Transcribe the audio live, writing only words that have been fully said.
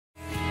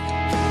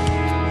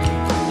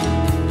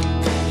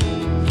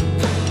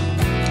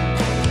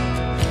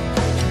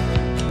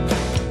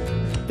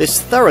This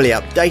thoroughly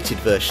updated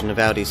version of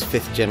Audi's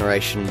 5th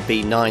generation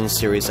B9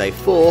 Series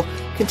A4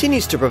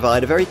 continues to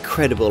provide a very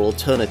credible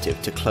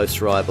alternative to close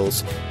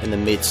rivals in the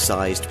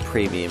mid-sized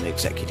premium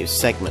executive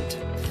segment.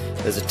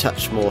 There's a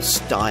touch more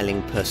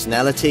styling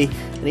personality,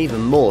 an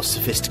even more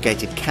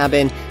sophisticated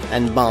cabin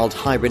and mild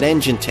hybrid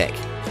engine tech.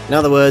 In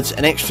other words,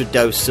 an extra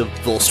dose of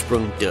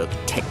Vorsprung durch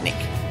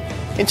Technik.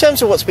 In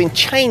terms of what's been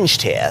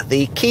changed here,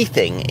 the key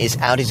thing is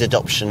Audi's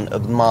adoption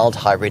of mild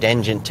hybrid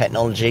engine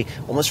technology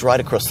almost right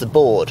across the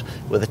board,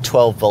 with a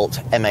 12-volt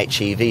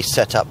MHEV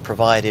setup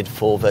provided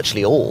for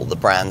virtually all the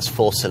brand's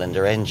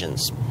 4-cylinder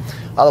engines.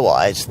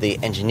 Otherwise, the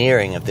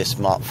engineering of this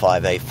Mark V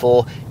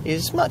A4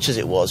 is much as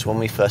it was when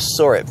we first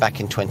saw it back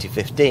in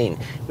 2015,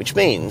 which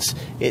means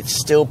it's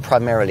still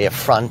primarily a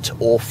front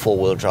or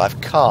four-wheel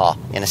drive car,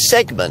 in a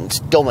segment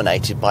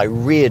dominated by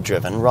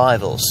rear-driven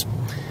rivals.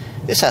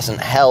 This hasn't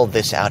held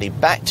this Audi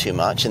back too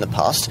much in the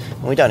past,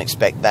 and we don't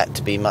expect that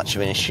to be much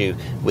of an issue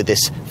with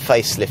this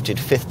facelifted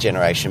 5th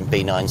generation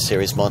B9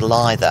 series model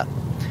either.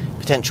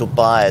 Potential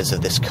buyers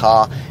of this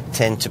car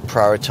tend to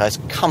prioritise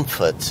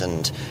comfort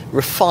and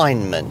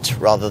refinement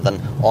rather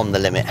than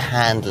on-the-limit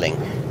handling,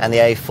 and the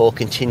A4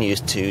 continues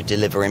to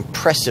deliver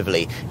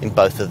impressively in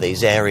both of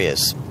these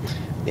areas.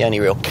 The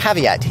only real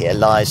caveat here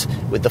lies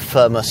with the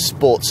firmer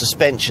sport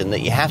suspension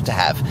that you have to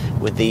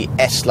have with the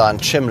S-Line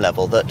trim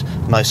level that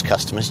most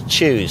customers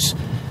choose.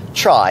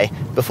 Try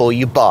before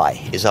you buy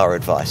is our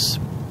advice.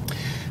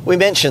 We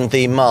mentioned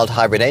the mild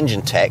hybrid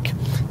engine tech.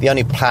 The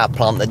only power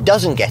plant that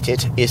doesn't get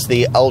it is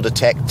the older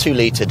tech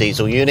 2-litre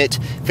diesel unit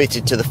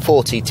fitted to the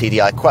 40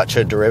 TDI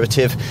Quattro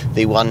derivative,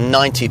 the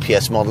 190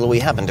 PS model we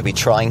happen to be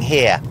trying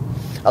here.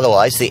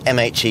 Otherwise, the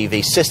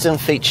MHEV system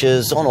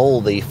features on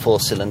all the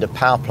 4-cylinder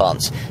power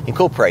plants,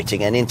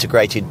 incorporating an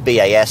integrated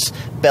BAS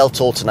belt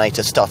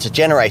alternator starter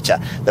generator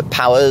that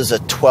powers a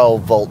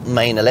 12-volt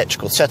main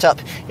electrical setup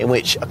in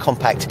which a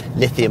compact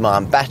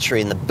lithium-ion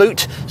battery in the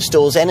boot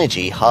stores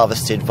energy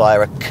harvested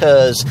via a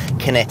KERS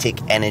kinetic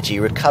energy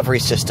recovery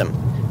system.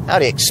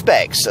 Audi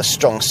expects a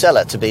strong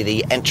seller to be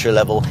the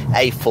entry-level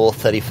A4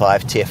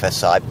 35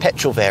 TFSI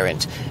petrol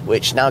variant,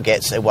 which now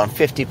gets a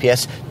 150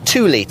 PS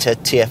 2-litre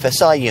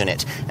TFSI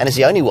unit and is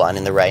the only one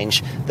in the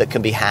range that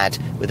can be had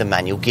with a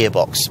manual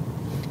gearbox.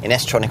 In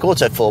S-tronic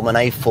auto form, an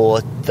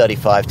A4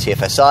 35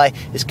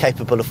 TFSI is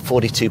capable of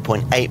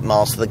 42.8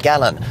 miles to the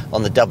gallon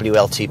on the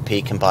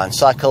WLTP combined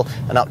cycle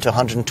and up to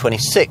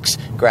 126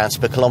 grams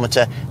per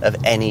kilometre of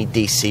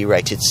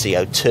NEDC-rated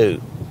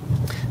CO2.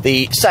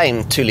 The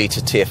same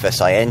 2-litre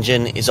TFSI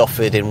engine is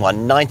offered in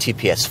 190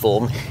 PS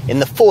form in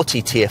the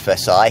 40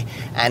 TFSI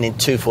and in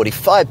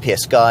 245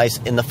 PS guise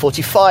in the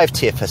 45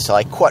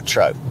 TFSI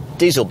Quattro.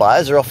 Diesel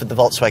buyers are offered the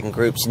Volkswagen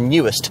Group's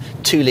newest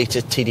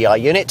 2-litre TDI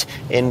unit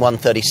in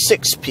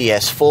 136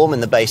 PS form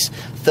in the base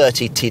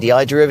 30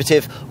 TDI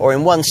derivative or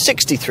in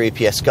 163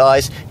 PS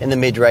guise in the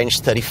mid-range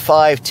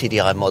 35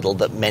 TDI model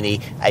that many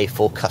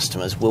A4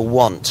 customers will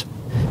want.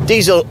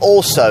 Diesel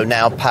also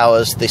now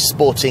powers the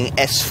sporting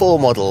S4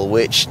 model,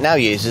 which now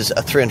uses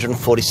a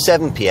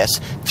 347 PS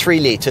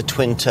 3-litre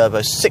twin-turbo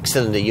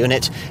 6-cylinder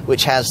unit,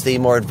 which has the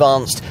more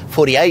advanced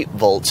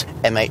 48-volt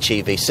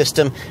MHEV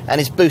system and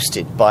is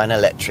boosted by an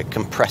electric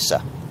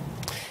compressor.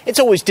 It's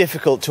always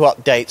difficult to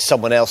update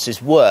someone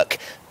else's work,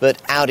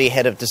 but Audi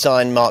head of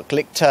design Mark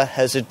Lichter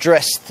has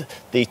addressed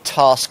the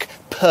task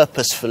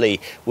purposefully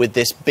with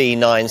this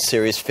B9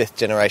 Series 5th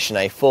generation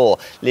A4,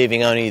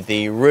 leaving only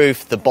the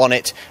roof, the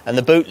bonnet and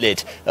the boot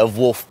lid of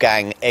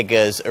Wolfgang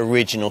Egger's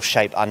original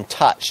shape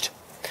untouched.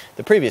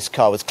 The previous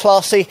car was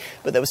classy,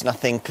 but there was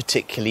nothing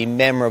particularly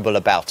memorable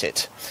about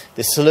it.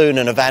 The saloon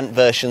and Avant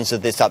versions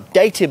of this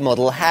updated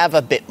model have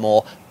a bit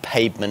more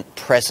pavement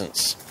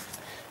presence.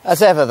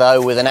 As ever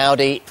though with an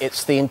Audi,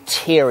 it's the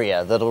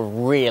interior that'll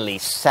really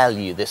sell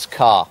you this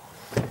car.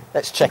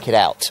 Let's check it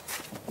out.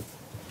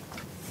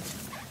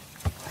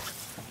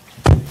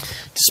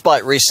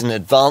 Despite recent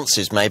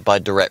advances made by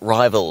direct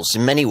rivals,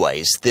 in many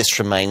ways this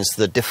remains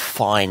the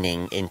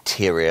defining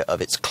interior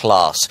of its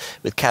class,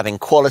 with cabin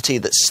quality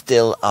that's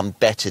still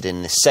unbettered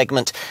in this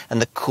segment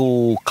and the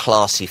cool,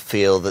 classy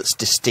feel that's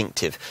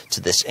distinctive to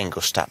this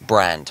Ingolstadt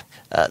brand.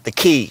 The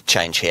key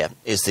change here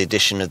is the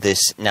addition of this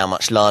now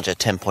much larger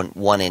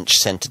 10.1-inch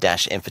centre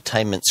dash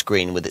infotainment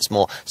screen with its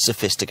more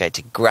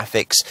sophisticated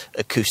graphics,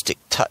 acoustic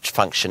touch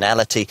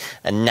functionality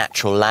and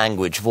natural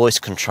language voice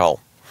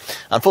control.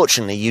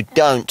 Unfortunately, you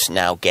don't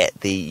now get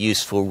the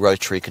useful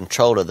rotary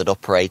controller that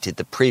operated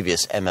the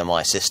previous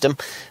MMI system,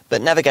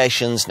 but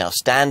navigation's now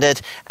standard,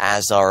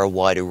 as are a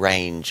wider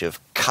range of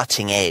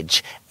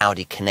cutting-edge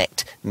Audi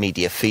Connect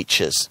media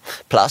features.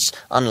 Plus,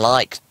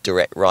 unlike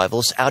direct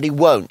rivals, Audi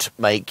won't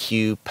make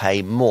you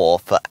pay more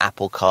for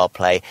Apple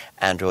CarPlay,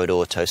 Android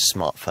Auto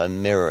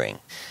smartphone mirroring.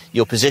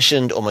 You're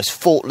positioned almost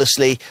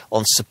faultlessly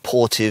on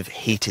supportive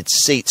heated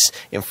seats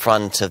in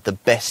front of the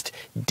best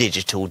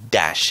digital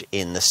dash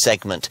in the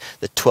segment,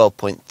 the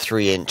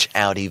 12.3-inch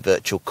Audi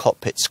virtual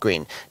cockpit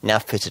screen, now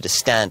fitted as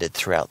standard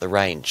throughout the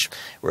range.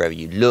 Wherever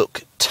you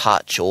look,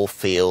 touch or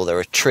feel, there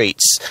are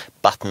treats.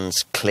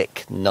 Buttons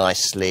click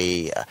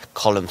nicely,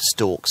 column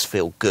stalks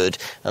feel good,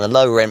 and the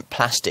low-rent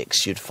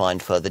plastics you'd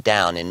find further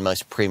down in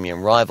most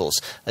premium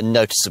rivals are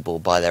noticeable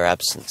by their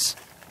absence.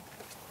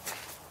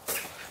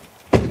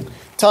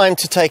 Time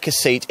to take a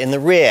seat in the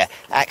rear,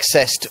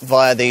 accessed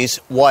via these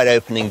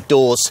wide-opening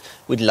doors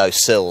with low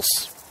sills.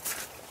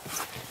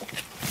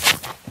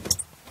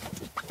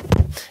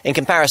 In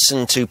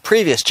comparison to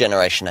previous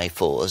generation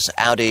A4s,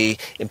 Audi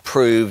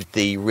improved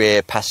the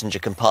rear passenger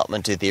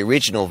compartment of the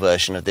original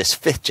version of this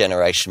 5th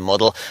generation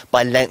model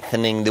by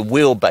lengthening the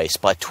wheelbase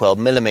by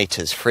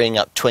 12mm, freeing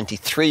up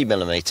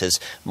 23mm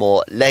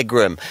more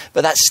legroom.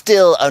 But that's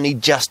still only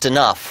just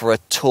enough for a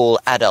tall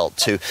adult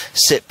to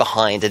sit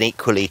behind an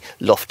equally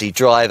lofty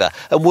driver,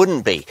 and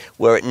wouldn't be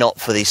were it not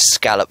for these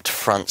scalloped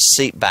front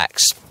seat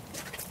backs.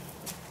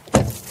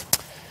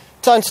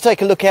 Time to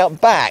take a look out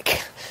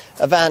back.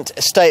 Avant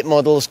estate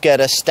models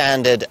get a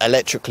standard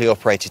electrically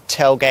operated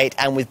tailgate,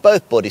 and with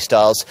both body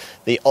styles,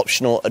 the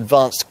optional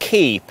advanced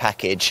key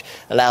package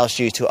allows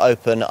you to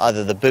open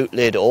either the boot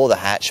lid or the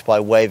hatch by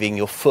waving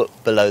your foot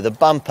below the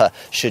bumper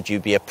should you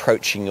be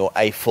approaching your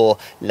A4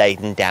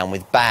 laden down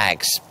with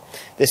bags.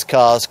 This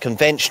car's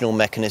conventional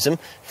mechanism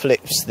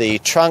flips the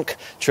trunk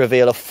to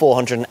reveal a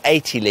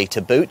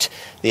 480-litre boot.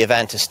 The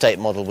Avant estate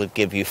model would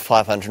give you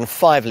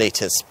 505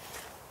 litres.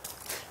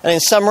 And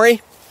in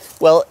summary,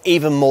 well,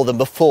 even more than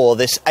before,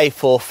 this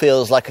A4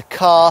 feels like a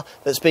car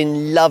that's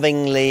been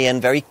lovingly and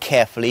very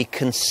carefully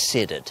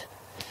considered.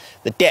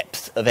 The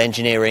depth of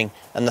engineering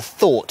and the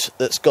thought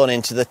that's gone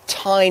into the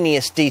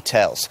tiniest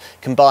details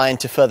combine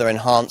to further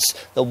enhance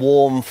the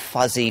warm,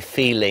 fuzzy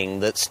feeling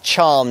that's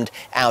charmed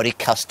Audi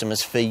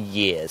customers for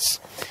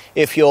years.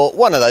 If you're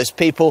one of those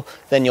people,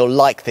 then you'll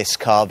like this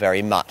car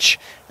very much.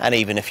 And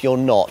even if you're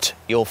not,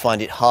 you'll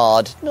find it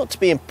hard not to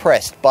be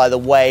impressed by the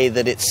way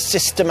that it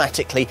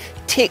systematically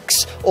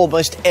ticks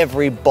almost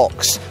every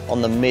box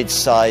on the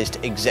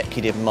mid-sized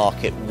executive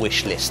market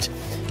wish list.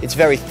 It's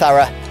very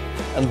thorough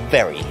and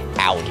very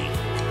Audi.